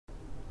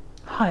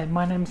Hi,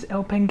 my name is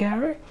El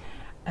Pangaro,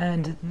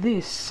 and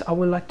this I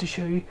would like to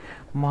show you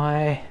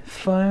my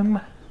foam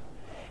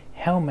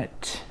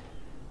helmet.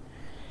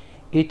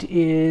 It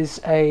is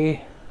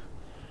a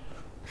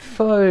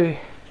faux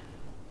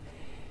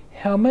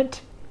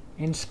helmet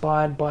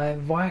inspired by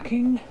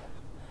Viking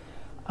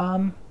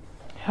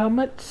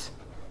helmets.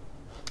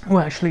 Well,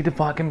 actually the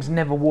Vikings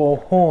never wore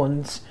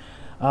horns,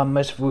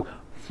 most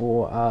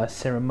for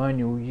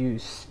ceremonial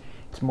use.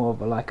 It's more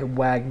of like a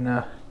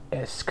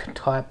Wagner-esque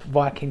type,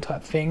 Viking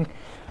type thing.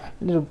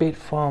 A little bit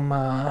from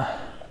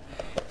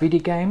video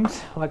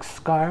games like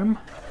Skyrim.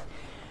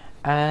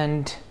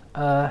 And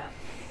I'll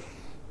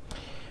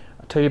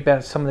tell you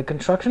about some of the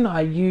construction.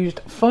 I used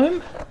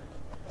foam.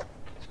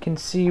 As you can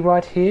see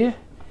right here,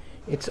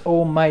 it's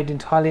all made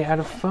entirely out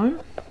of foam.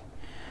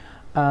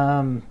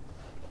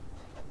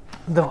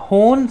 The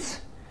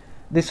horns,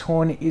 this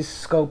horn is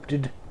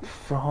sculpted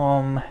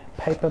from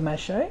paper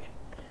mache,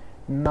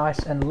 nice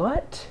and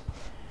light.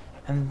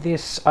 And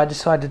this, I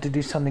decided to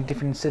do something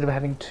different. Instead of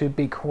having two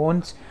big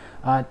horns,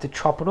 to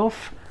chop it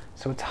off,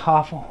 so it's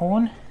half a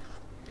horn.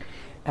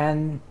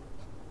 And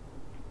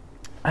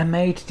I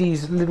made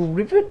these little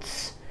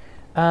rivets.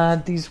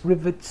 These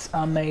rivets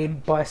are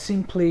made by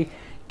simply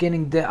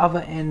getting the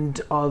other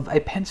end of a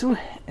pencil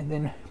and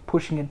then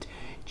pushing it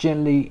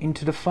gently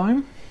into the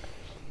foam.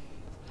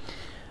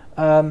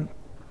 Now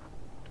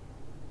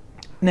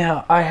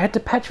I had to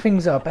patch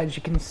things up, as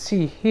you can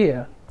see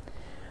here.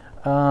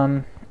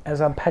 As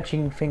I'm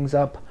patching things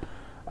up,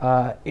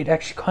 it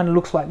actually kind of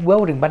looks like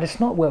welding, but it's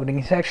not welding.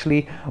 It's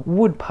actually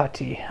wood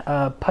putty,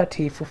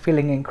 putty for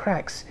filling in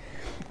cracks,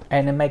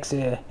 and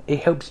it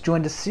helps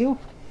join the seal.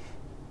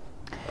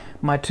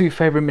 My two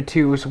favorite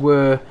materials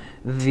were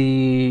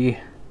the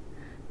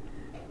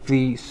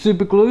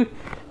super glue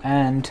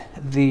and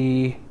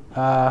the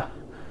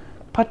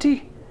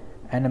putty,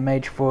 and it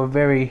made for a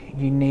very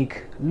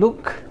unique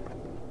look.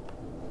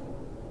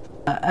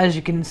 As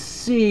you can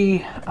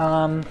see,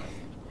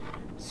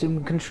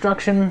 some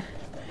construction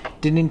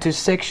did into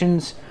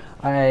sections.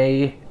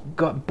 I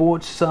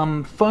bought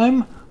some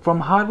foam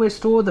from a hardware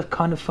store, the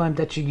kind of foam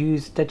that you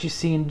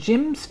see in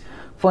gyms,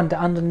 for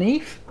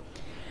underneath,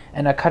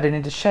 and I cut it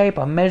into shape.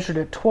 I measured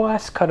it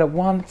twice, cut it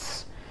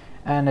once,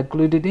 and I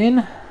glued it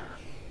in.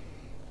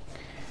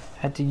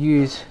 Had to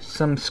use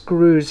some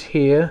screws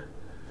here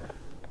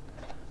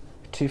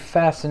to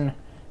fasten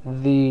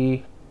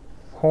the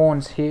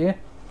horns here.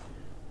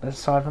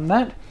 Aside from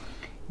that,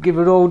 give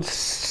it all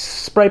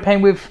spray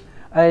paint with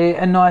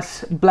a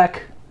nice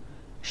black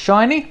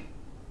shiny,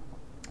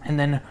 and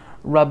then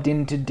rubbed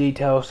into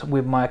details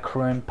with my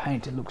chrome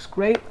paint. It looks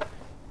great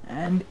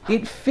and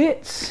it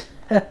fits.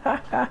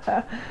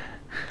 I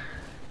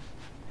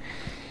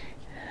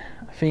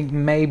think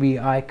maybe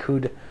I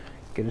could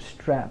get a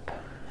strap,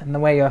 and the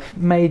way I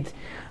made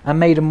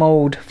a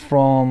mold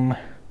from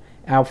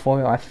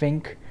alfoil, I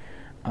think.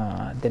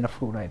 Then I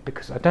thought, right,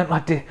 because I don't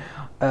like the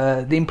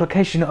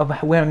implication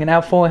of wearing an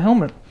alfoil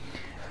helmet.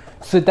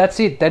 So that's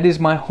it. That is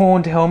my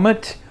horned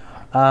helmet.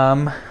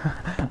 I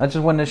just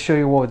wanted to show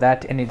you all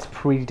that, and it's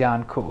pretty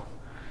darn cool.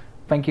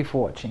 Thank you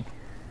for watching.